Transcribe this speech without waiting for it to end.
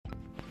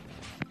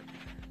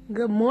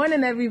Good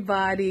morning,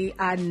 everybody.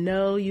 I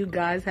know you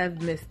guys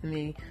have missed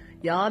me.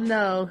 Y'all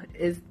know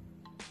it's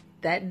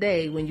that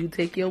day when you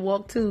take your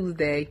walk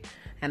Tuesday.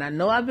 And I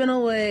know I've been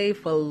away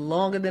for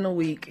longer than a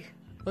week,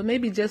 but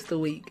maybe just a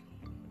week.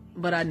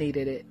 But I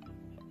needed it.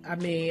 I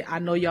mean, I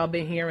know y'all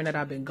been hearing that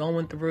I've been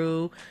going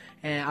through,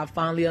 and I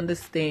finally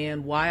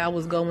understand why I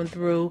was going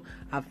through.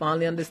 I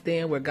finally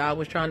understand where God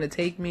was trying to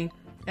take me.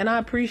 And I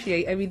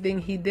appreciate everything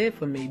He did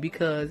for me,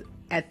 because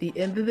at the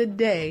end of the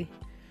day,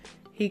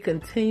 He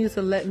continues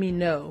to let me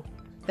know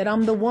that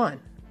I'm the one,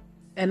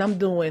 and I'm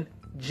doing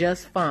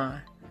just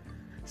fine.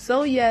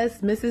 So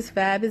yes, Mrs.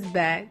 Fab is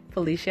back,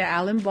 Felicia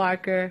Allen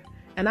Barker,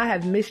 and I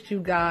have missed you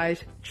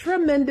guys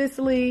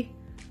tremendously,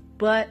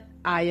 but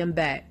I am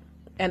back,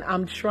 and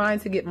I'm trying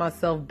to get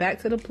myself back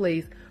to the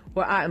place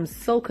where I am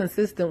so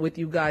consistent with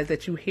you guys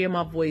that you hear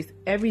my voice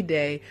every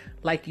day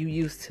like you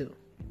used to.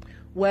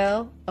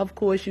 Well, of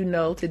course, you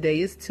know today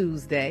is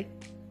Tuesday,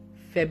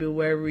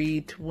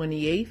 February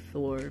 28th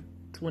or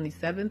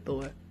 27th,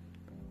 or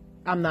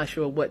I'm not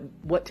sure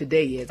what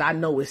today is. I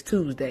know it's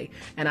Tuesday,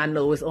 and I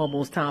know it's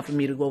almost time for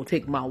me to go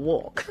take my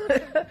walk.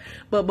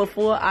 But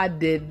before I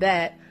did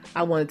that,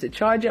 I wanted to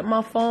charge up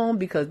my phone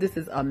because this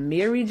is a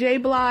Mary J.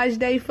 Blige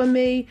day for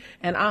me,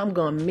 and I'm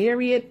going to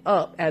marry it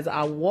up as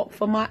I walk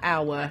for my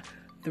hour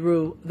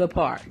through the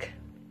park.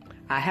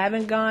 I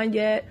haven't gone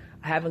yet.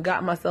 I haven't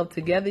got myself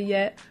together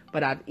yet,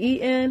 but I've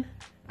eaten.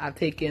 I've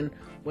taken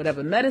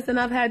whatever medicine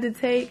I've had to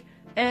take,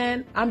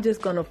 and I'm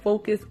just going to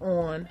focus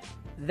on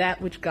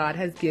that which God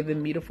has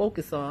given me to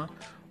focus on,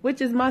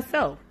 which is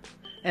myself.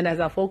 And as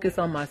I focus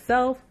on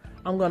myself,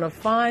 I'm going to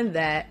find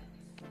that,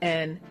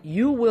 and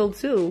you will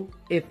too,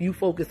 if you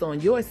focus on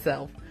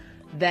yourself,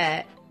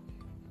 that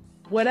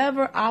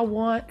whatever I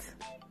want,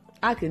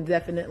 I can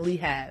definitely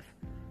have.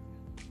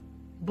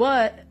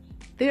 But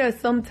there are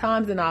some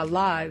times in our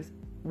lives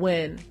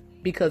when,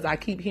 because I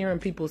keep hearing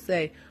people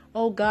say,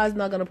 oh, God's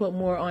not going to put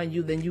more on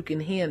you than you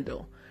can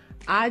handle.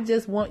 I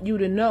just want you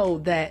to know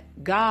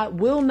that God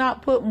will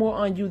not put more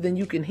on you than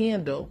you can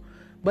handle,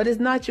 but it's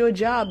not your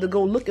job to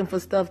go looking for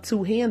stuff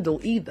to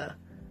handle either.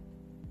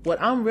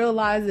 What I'm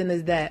realizing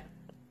is that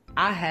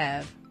I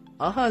have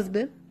a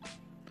husband,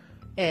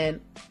 and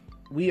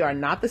we are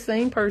not the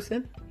same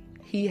person.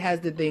 He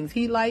has the things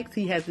he likes.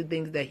 He has the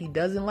things that he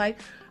doesn't like.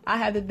 I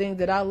have the things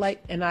that I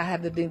like, and I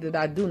have the things that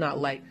I do not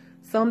like.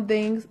 Some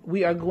things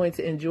we are going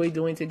to enjoy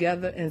doing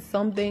together, and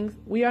some things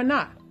we are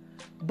not.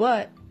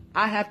 But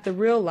I have to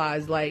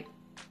realize,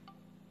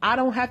 I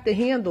don't have to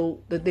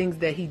handle the things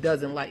that he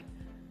doesn't like.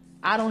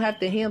 I don't have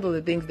to handle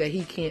the things that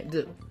he can't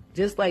do.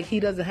 Just like he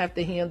doesn't have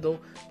to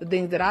handle the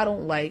things that I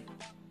don't like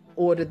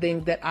or the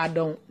things that I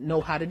don't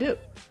know how to do.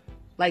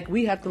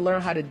 We have to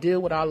learn how to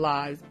deal with our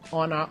lives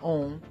on our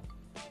own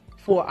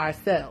for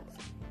ourselves.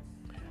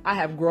 I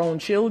have grown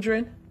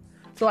children,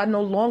 so I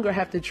no longer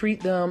have to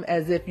treat them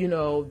as if,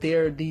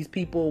 they're these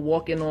people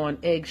walking on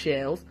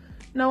eggshells.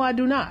 No, I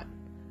do not.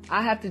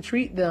 I have to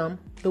treat them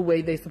the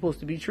way they're supposed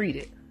to be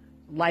treated,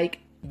 like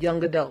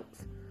young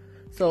adults.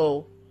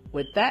 So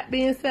with that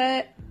being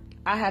said,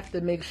 I have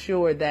to make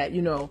sure that,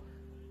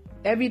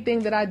 everything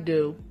that I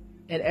do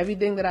and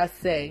everything that I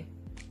say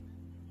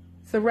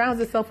surrounds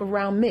itself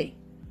around me.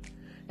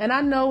 And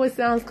I know it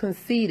sounds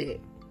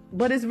conceited,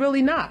 but it's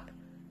really not.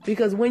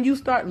 Because when you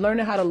start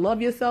learning how to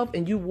love yourself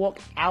and you walk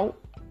out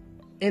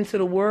into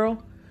the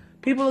world,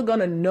 people are going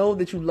to know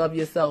that you love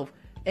yourself.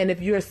 And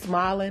if you're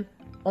smiling,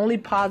 only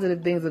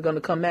positive things are going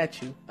to come at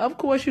you. Of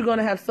course, you're going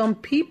to have some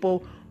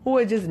people who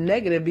are just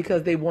negative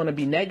because they want to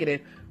be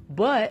negative.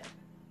 But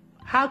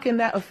how can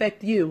that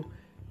affect you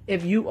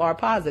if you are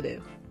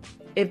positive?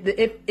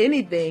 If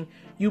anything,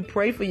 you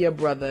pray for your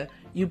brother.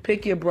 You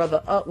pick your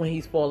brother up when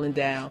he's falling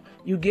down.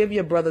 You give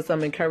your brother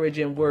some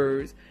encouraging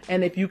words.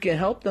 And if you can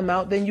help them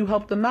out, then you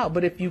help them out.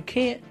 But if you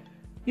can't,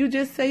 you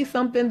just say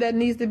something that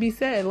needs to be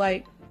said.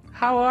 Like,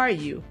 how are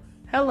you?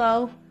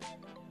 Hello.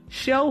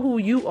 Show who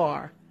you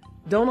are.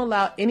 Don't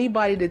allow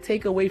anybody to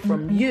take away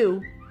from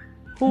you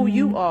who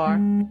you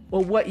are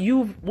or what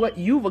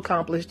you've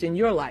accomplished in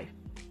your life.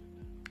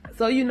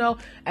 So,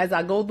 as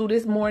I go through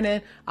this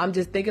morning, I'm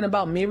just thinking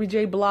about Mary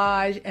J.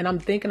 Blige, and I'm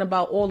thinking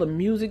about all the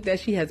music that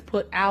she has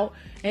put out.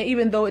 And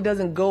even though it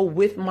doesn't go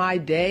with my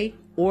day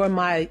or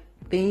my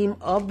theme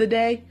of the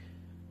day,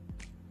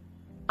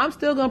 I'm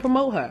still going to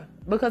promote her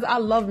because I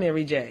love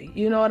Mary J.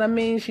 You know what I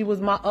mean? She was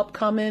my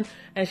upcoming,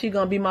 and she's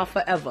going to be my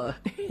forever.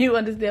 You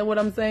understand what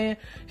I'm saying?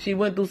 She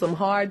went through some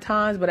hard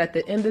times, but at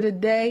the end of the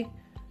day,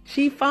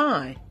 she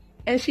fine.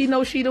 And she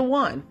knows she the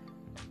one.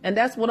 And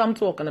that's what I'm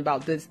talking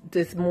about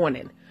this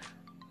morning.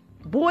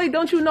 Boy,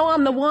 don't you know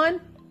I'm the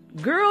one?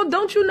 Girl,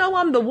 don't you know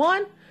I'm the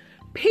one?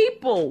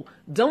 People,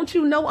 don't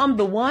you know I'm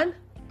the one?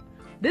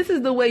 This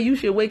is the way you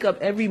should wake up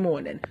every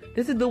morning.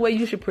 This is the way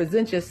you should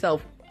present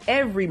yourself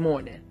every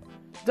morning.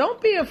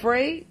 Don't be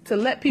afraid to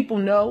let people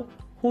know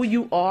who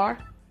you are,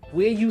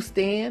 where you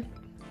stand,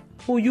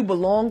 who you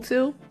belong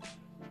to.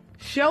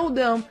 Show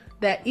them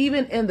that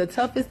even in the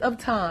toughest of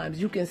times,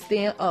 you can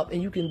stand up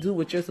and you can do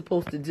what you're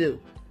supposed to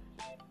do.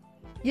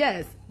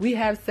 Yes, we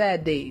have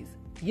sad days.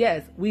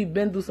 Yes, we've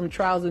been through some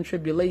trials and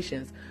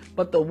tribulations,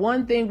 but the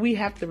one thing we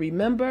have to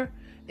remember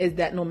is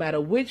that no matter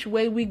which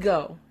way we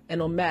go, and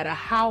no matter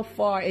how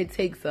far it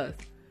takes us,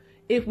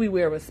 if we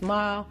wear a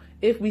smile,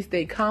 if we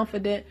stay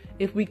confident,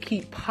 if we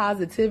keep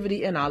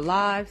positivity in our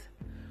lives,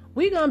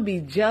 we're going to be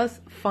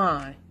just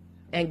fine.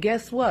 And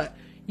guess what?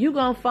 You're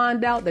going to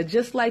find out that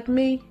just like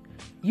me,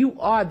 you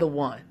are the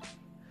one.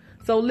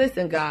 So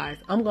listen, guys,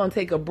 I'm going to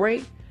take a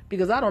break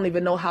because I don't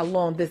even know how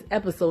long this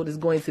episode is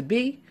going to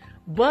be,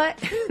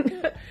 but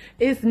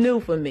it's new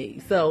for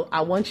me. So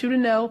I want you to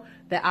know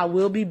that I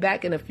will be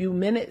back in a few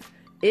minutes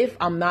if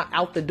I'm not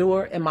out the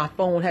door and my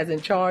phone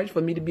hasn't charged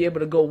for me to be able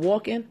to go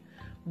walking.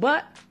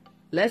 But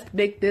let's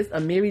make this a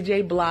Mary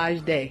J.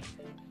 Blige day.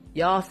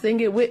 Y'all sing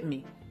it with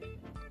me.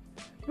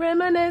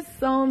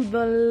 Reminisce on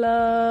the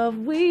love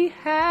we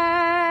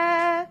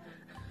had.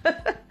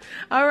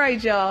 All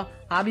right, y'all.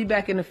 I'll be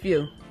back in a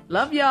few.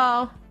 Love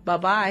y'all.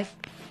 Bye-bye.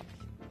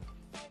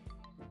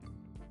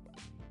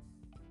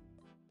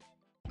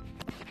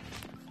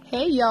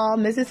 Hey, y'all.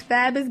 Mrs.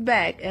 Fab is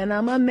back, and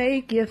I'm going to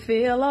make you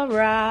feel all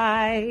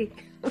right.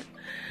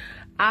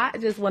 I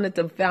just wanted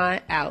to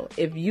find out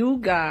if you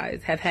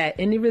guys have had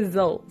any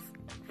results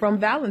from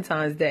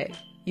Valentine's Day.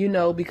 You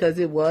know, because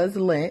it was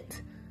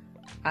Lent.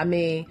 I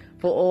mean,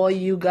 for all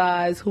you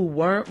guys who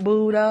weren't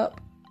booed up,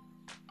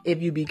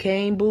 if you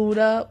became booed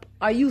up,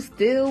 are you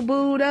still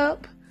booed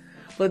up?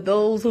 For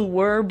those who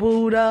were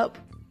booed up,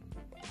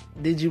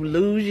 did you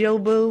lose your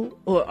boo?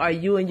 Or are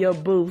you and your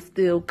boo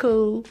still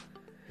cool?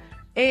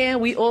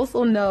 And we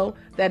also know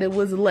that it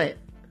was Lent.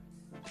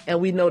 And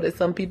we know that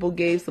some people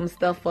gave some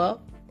stuff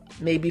up.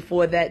 Maybe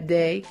for that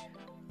day,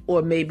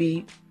 or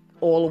maybe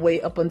all the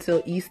way up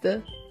until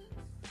Easter.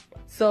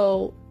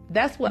 So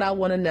that's what I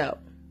want to know.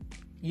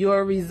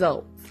 Your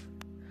results.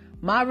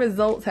 My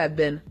results have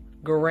been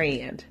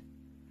grand.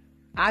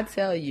 I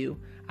tell you,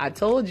 I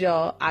told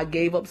y'all I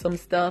gave up some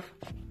stuff,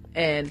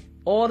 and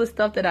all the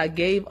stuff that I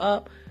gave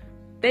up,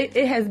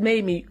 it has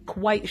made me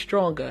quite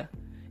stronger.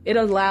 It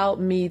allowed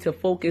me to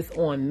focus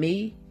on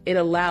me. It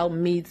allowed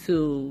me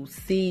to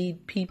see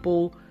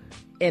people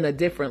in a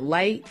different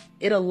light.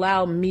 It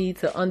allowed me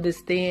to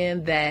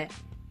understand that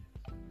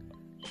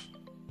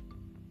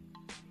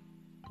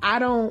I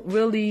don't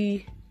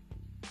really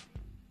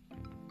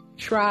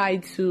try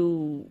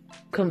to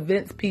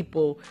convince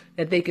people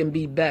that they can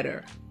be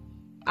better.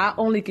 I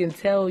only can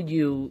tell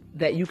you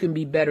that you can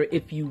be better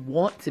if you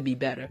want to be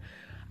better.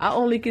 I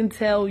only can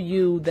tell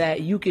you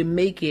that you can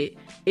make it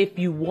if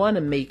you want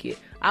to make it.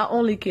 I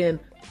only can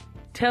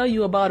tell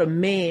you about a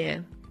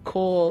man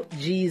called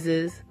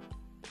Jesus,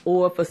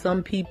 or for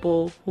some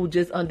people who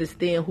just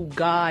understand who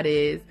God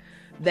is,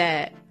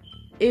 that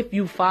if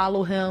you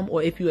follow him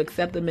or if you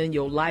accept him in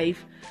your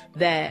life,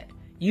 that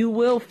you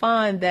will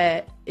find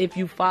that if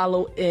you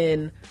follow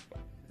in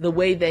the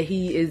way that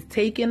he is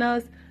taking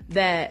us,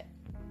 that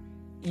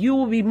you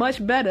will be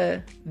much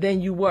better than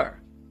you were.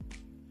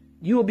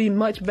 You will be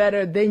much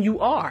better than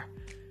you are.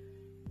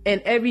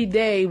 And every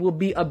day will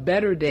be a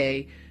better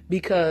day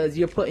because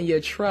you're putting your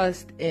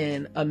trust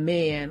in a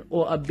man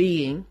or a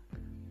being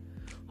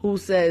who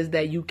says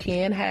that you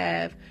can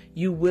have,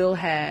 you will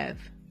have,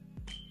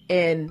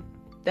 and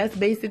that's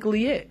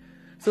basically it.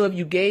 So if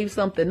you gave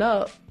something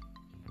up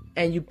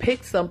and you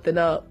picked something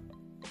up,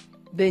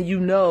 then you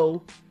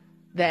know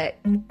that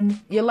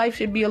your life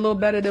should be a little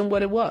better than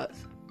what it was.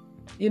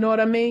 You know what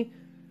I mean?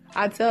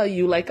 I tell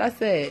you, like I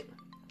said,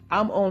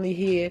 I'm only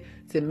here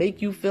to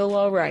make you feel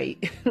all right.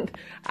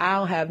 I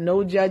don't have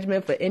no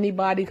judgment for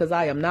anybody because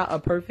I am not a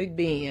perfect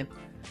being.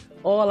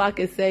 All I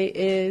can say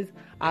is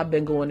I've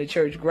been going to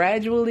church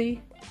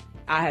gradually.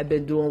 I have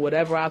been doing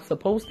whatever I'm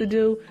supposed to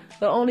do.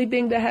 The only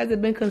thing that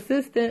hasn't been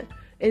consistent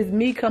is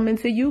me coming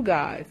to you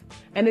guys.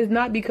 And it's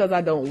not because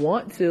I don't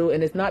want to,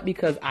 and it's not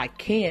because I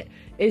can't.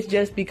 It's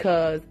just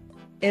because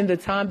in the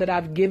time that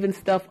I've given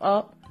stuff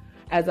up,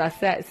 as I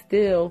sat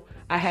still,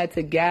 I had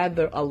to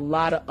gather a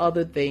lot of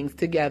other things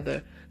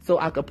together so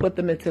I could put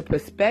them into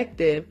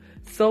perspective,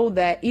 so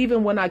that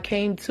even when I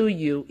came to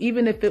you,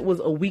 even if it was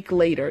a week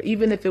later,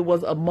 even if it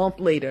was a month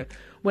later,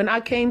 when I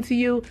came to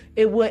you,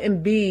 it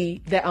wouldn't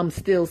be that I'm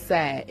still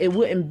sad. It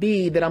wouldn't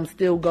be that I'm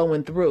still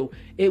going through.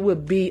 It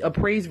would be a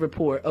praise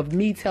report of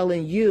me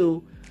telling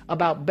you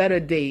about better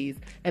days,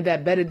 and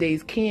that better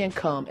days can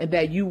come, and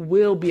that you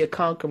will be a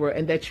conqueror,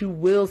 and that you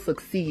will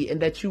succeed,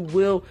 and that you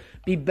will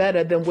be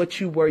better than what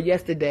you were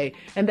yesterday,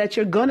 and that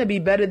you're going to be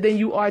better than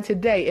you are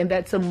today, and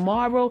that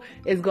tomorrow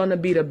is going to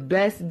be the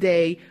best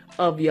day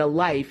of your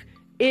life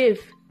if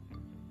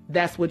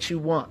that's what you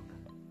want.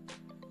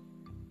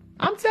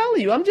 I'm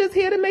telling you, I'm just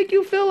here to make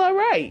you feel all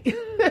right.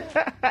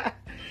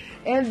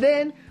 And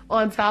then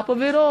on top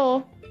of it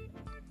all,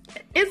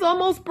 it's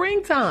almost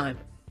springtime.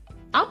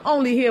 I'm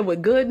only here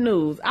with good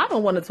news. I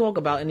don't want to talk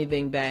about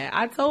anything bad.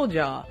 I told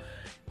y'all,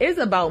 it's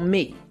about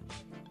me.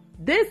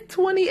 This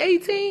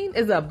 2018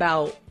 is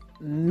about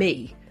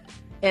me.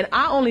 And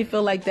I only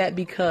feel like that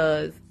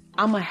because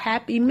I'm a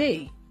happy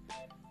me.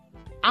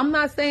 I'm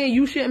not saying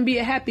you shouldn't be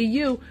a happy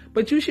you,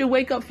 but you should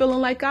wake up feeling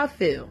like I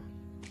feel.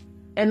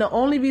 And the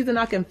only reason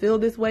I can feel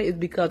this way is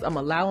because I'm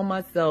allowing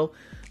myself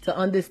to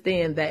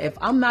understand that if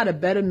I'm not a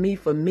better me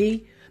for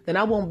me, then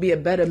I won't be a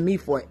better me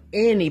for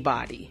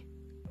anybody.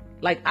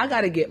 Like, I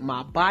got to get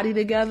my body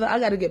together. I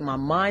got to get my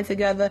mind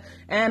together.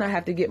 And I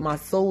have to get my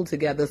soul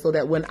together so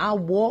that when I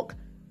walk,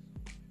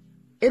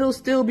 it'll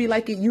still be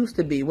like it used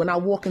to be. When I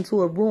walk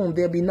into a room,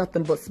 there'll be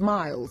nothing but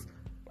smiles.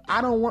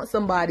 I don't want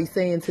somebody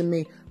saying to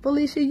me,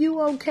 Felicia, you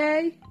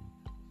okay?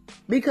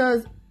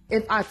 Because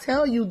if I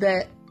tell you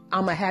that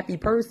I'm a happy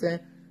person,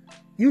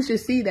 you should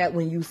see that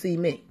when you see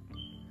me.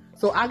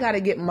 So I got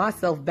to get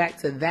myself back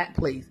to that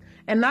place.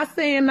 And not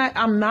saying that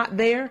I'm not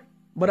there,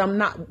 but I'm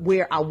not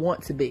where I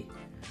want to be.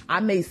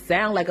 I may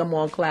sound like I'm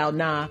on cloud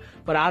nine,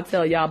 but I'll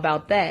tell y'all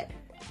about that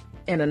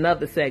in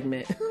another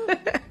segment.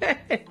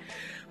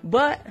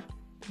 But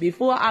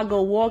before I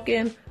go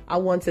walking, I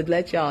want to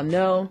let y'all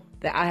know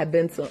that I have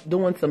been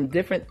doing some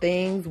different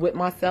things with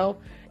myself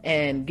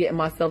and getting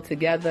myself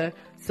together.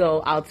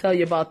 So I'll tell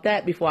you about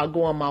that before I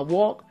go on my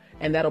walk.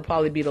 And that'll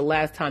probably be the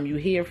last time you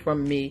hear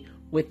from me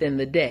within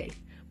the day.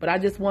 But I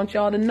just want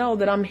y'all to know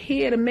that I'm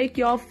here to make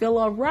y'all feel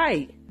all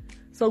right.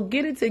 So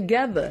get it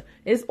together.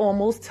 It's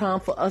almost time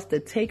for us to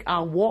take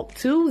our walk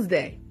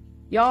Tuesday.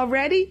 Y'all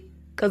ready?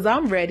 'Cause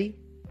I'm ready.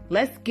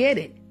 Let's get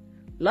it.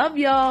 Love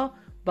y'all.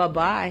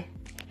 Bye-bye.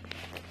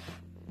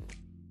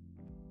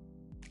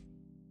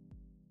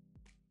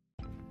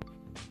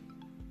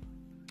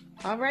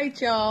 All right,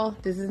 y'all.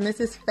 This is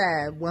Mrs.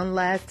 Fab one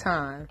last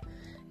time.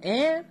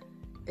 And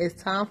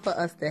it's time for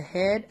us to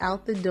head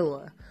out the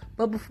door.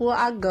 But before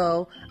I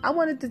go, I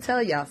wanted to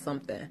tell y'all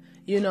something.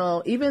 You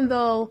know, even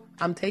though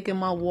I'm taking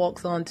my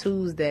walks on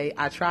Tuesday,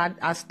 I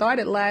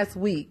started last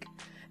week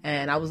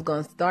and I was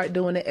going to start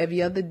doing it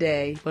every other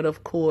day. But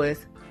of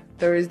course,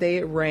 Thursday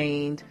it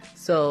rained.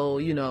 So,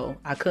 you know,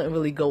 I couldn't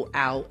really go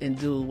out and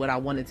do what I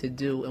wanted to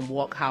do and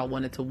walk how I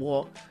wanted to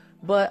walk.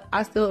 But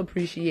I still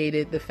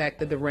appreciated the fact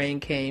that the rain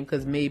came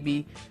because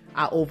maybe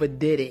I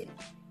overdid it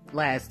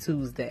last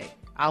Tuesday.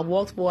 I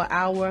walked for an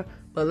hour,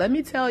 but let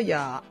me tell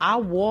y'all, I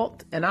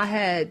walked and I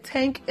had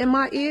Tank in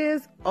my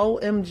ears.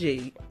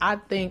 OMG. I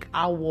think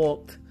I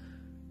walked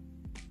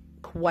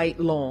quite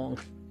long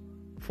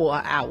for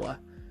an hour.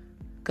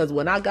 Because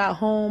when I got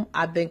home,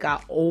 I think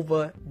I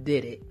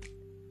overdid it.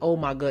 Oh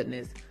my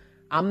goodness.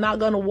 I'm not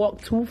going to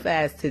walk too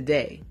fast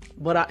today,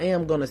 but I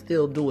am going to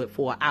still do it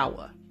for an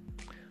hour.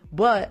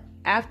 But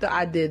after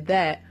I did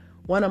that,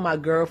 one of my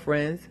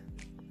girlfriends,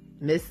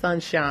 Miss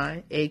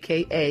Sunshine,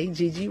 aka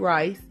Gigi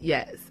Rice,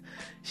 yes,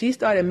 she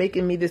started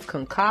making me this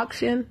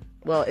concoction.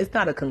 Well, it's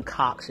not a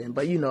concoction,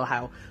 but you know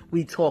how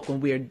we talk when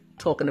we're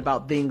talking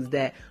about things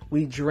that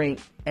we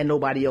drink and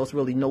nobody else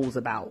really knows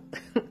about.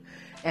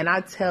 And I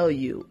tell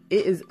you,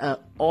 it is an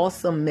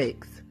awesome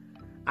mix.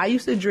 I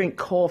used to drink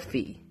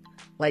coffee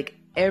like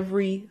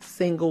every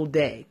single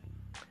day.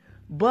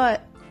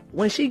 But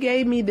when she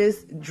gave me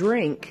this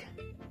drink,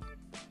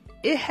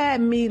 it had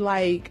me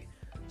like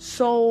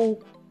so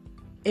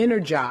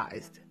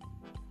energized.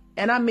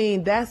 And I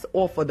mean, that's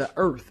off of the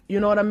earth. You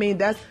know what I mean?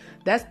 That's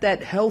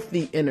that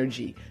healthy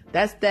energy.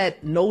 That's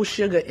that no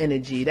sugar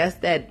energy. That's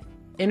that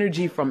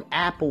energy from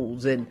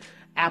apples and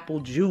apple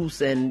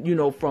juice and, you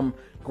know, from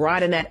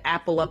grinding that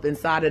apple up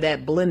inside of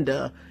that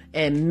blender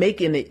and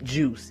making it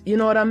juice. You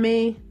know what I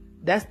mean?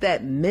 That's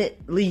that mint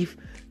leaf.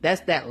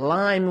 That's that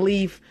lime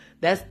leaf.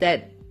 That's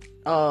that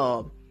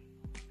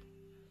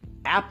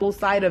apple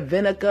cider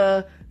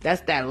vinegar.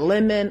 That's that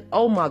lemon.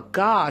 Oh my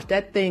gosh,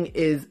 that thing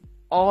is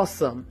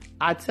awesome.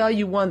 I tell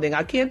you one thing,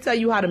 I can't tell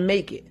you how to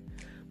make it,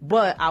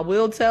 but I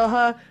will tell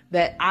her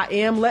that I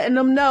am letting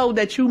them know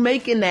that you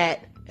making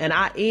that, and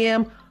I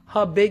am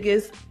her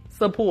biggest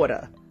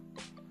supporter.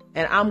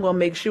 And I'm going to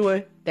make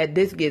sure that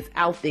this gets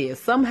out there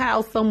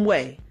somehow, some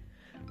way.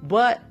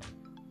 But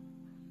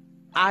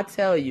I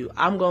tell you,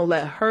 I'm going to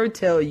let her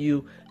tell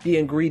you the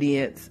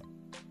ingredients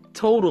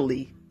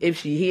totally if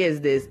she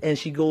hears this and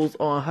she goes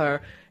on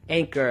her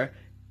Anchor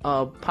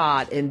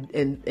pod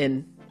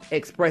and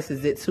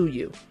expresses it to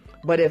you.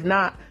 But if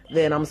not,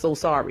 then I'm so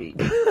sorry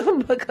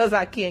because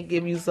I can't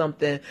give you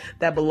something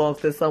that belongs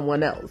to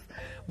someone else.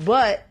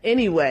 But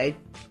anyway,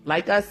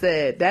 like I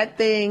said, that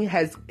thing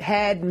has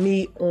had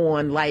me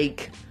on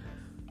like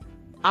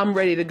I'm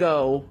ready to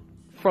go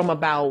from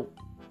about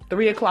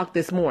 3 o'clock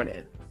this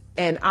morning.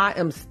 And I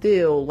am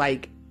still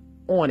like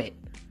on it.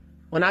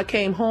 When I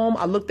came home,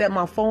 I looked at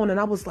my phone and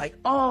I was like,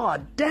 oh,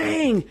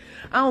 dang,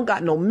 I don't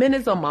got no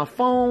minutes on my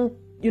phone.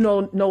 You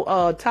know,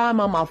 no time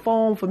on my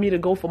phone for me to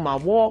go for my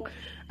walk.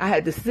 I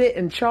had to sit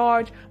and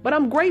charge, but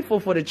I'm grateful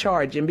for the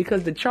charging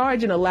because the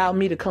charging allowed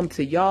me to come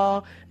to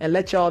y'all and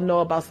let y'all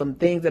know about some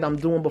things that I'm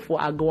doing before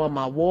I go on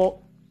my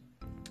walk.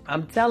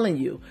 I'm telling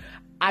you,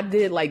 I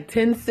did like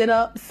 10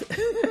 sit-ups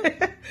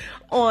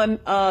on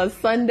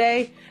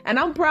Sunday, and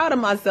I'm proud of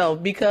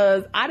myself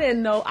because I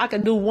didn't know I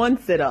could do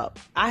one sit-up.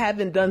 I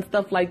haven't done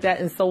stuff like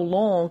that in so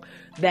long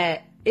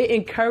that it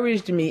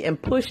encouraged me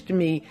and pushed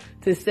me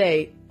to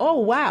say, oh,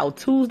 wow,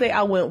 Tuesday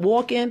I went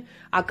walking.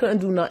 I couldn't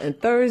do nothing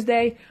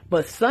Thursday,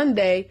 but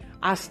Sunday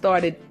I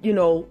started, you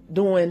know,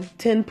 doing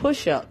 10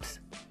 push-ups.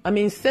 I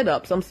mean,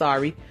 sit-ups, I'm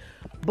sorry.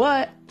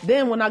 But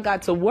then when I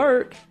got to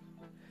work,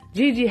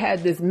 Gigi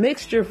had this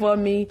mixture for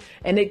me,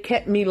 and it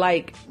kept me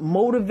like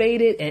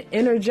motivated and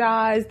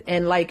energized.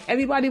 And like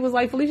everybody was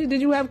like, Felicia,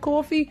 did you have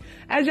coffee?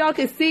 As y'all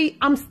can see,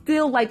 I'm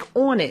still like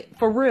on it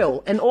for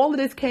real. And all of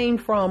this came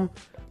from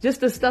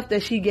just the stuff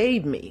that she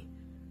gave me.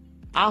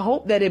 I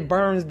hope that it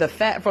burns the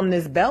fat from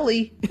this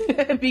belly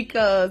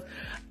because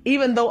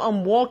even though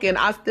I'm walking,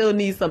 I still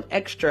need some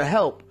extra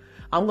help.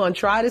 I'm going to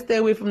try to stay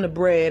away from the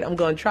bread. I'm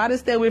going to try to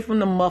stay away from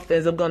the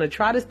muffins. I'm going to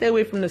try to stay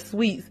away from the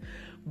sweets.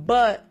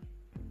 But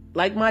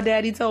like my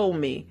daddy told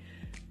me,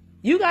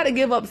 you got to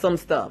give up some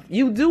stuff.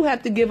 You do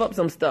have to give up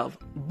some stuff.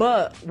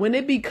 But when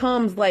it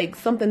becomes like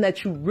something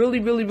that you really,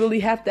 really, really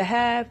have to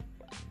have,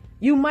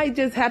 you might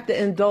just have to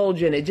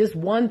indulge in it just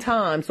one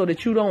time so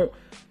that you don't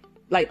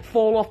like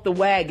fall off the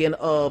wagon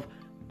of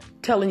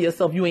telling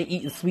yourself you ain't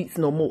eating sweets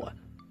no more.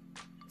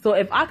 So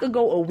if I could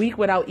go a week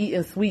without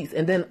eating sweets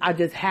and then I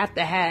just have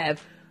to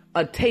have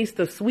a taste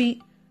of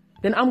sweet,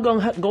 then I'm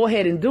going to go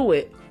ahead and do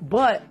it.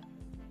 But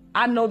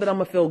I know that I'm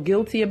going to feel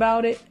guilty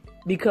about it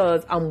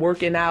because I'm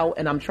working out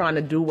and I'm trying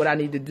to do what I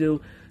need to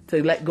do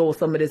to let go of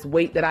some of this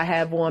weight that I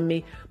have on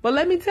me. But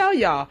let me tell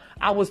y'all,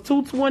 I was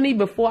 220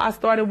 before I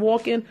started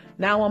walking.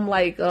 Now I'm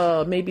like,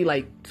 maybe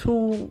like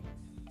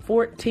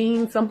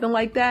 214, something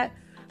like that.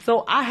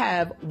 So I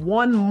have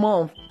 1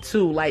 month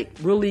to like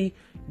really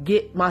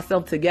get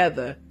myself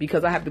together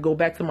because I have to go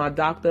back to my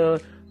doctor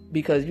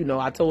because, you know,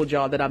 I told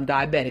y'all that I'm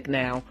diabetic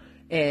now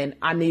and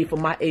I need for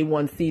my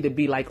A1C to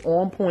be like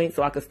on point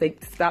so I can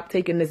stop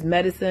taking this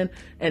medicine.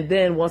 And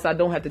then once I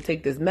don't have to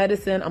take this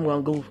medicine, I'm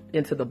going to go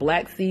into the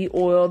black seed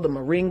oil, the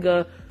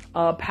moringa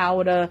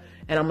powder,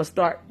 and I'm going to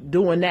start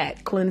doing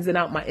that, cleansing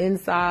out my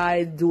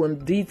insides, doing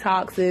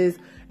detoxes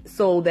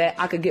so that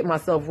I could get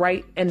myself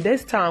right. And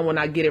this time when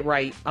I get it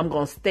right, I'm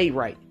going to stay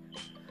right.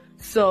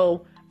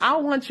 So I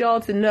want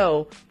y'all to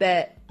know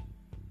that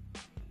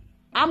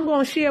I'm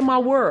going to share my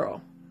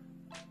world,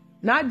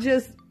 not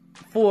just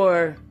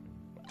for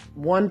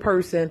one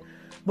person,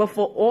 but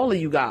for all of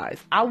you guys.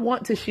 I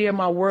want to share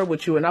my world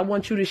with you and I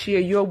want you to share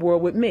your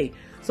world with me.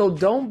 So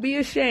don't be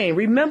ashamed.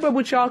 Remember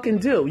what y'all can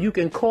do. You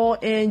can call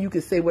in. You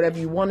can say whatever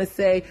you want to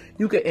say.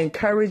 You can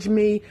encourage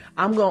me.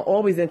 I'm going to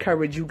always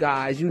encourage you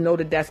guys. You know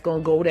that that's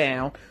going to go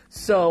down.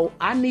 So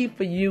I need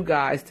for you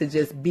guys to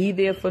just be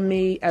there for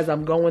me as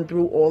I'm going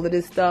through all of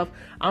this stuff.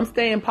 I'm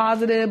staying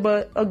positive,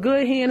 but a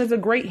good hand is a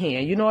great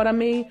hand. You know what I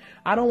mean?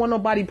 I don't want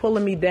nobody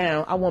pulling me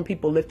down. I want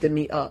people lifting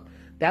me up.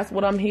 That's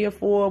what I'm here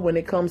for when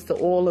it comes to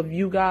all of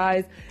you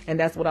guys. And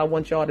that's what I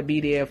want y'all to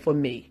be there for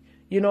me.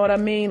 You know what I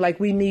mean? Like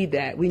we need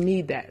that. We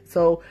need that.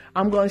 So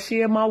I'm going to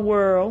share my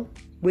world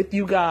with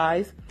you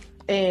guys.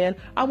 And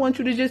I want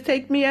you to just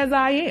take me as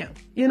I am.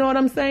 You know what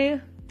I'm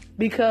saying?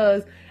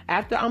 Because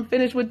after I'm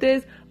finished with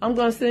this, I'm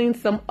going to sing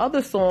some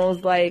other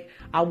songs like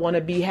I Want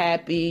to Be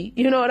Happy.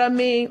 You know what I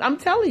mean? I'm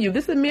telling you,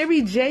 this is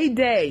Mary J.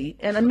 Day.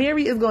 And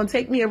Mary is going to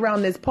take me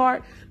around this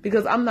part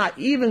because I'm not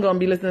even going to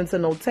be listening to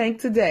no Tank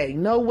today.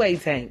 No way,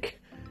 Tank.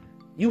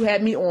 You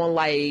had me on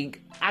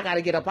like, I got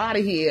to get up out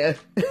of here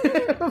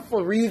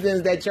for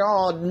reasons that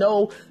y'all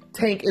know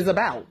Tank is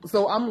about.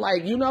 So I'm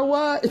like, you know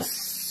what?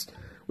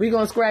 We're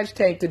going to scratch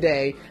Tank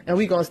today and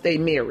we're going to stay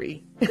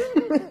merry.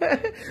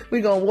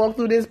 We're going to walk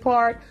through this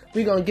part.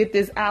 We're going to get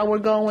this hour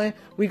going.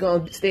 We're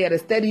going to stay at a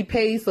steady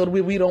pace so that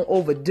we don't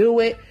overdo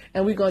it.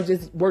 And we're going to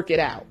just work it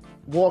out,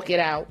 walk it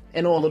out,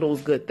 and all of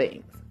those good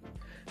things.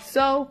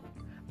 So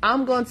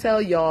I'm going to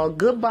tell y'all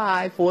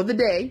goodbye for the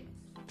day.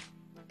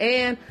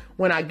 And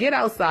when I get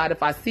outside,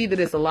 if I see that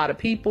it's a lot of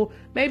people,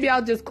 maybe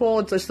I'll just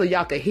call just so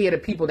y'all can hear the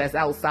people that's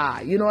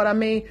outside. You know what I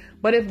mean?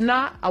 But if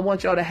not, I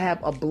want y'all to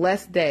have a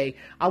blessed day.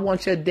 I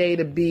want your day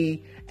to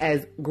be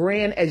as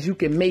grand as you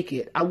can make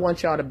it. I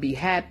want y'all to be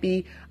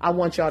happy. I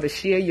want y'all to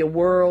share your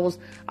worlds.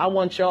 I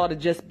want y'all to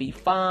just be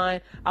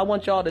fine. I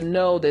want y'all to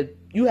know that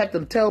you have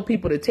to tell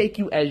people to take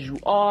you as you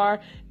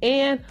are.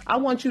 And I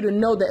want you to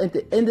know that at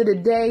the end of the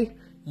day,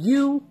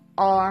 you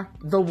are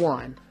the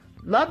one.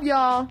 Love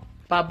y'all.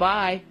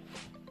 Bye-bye.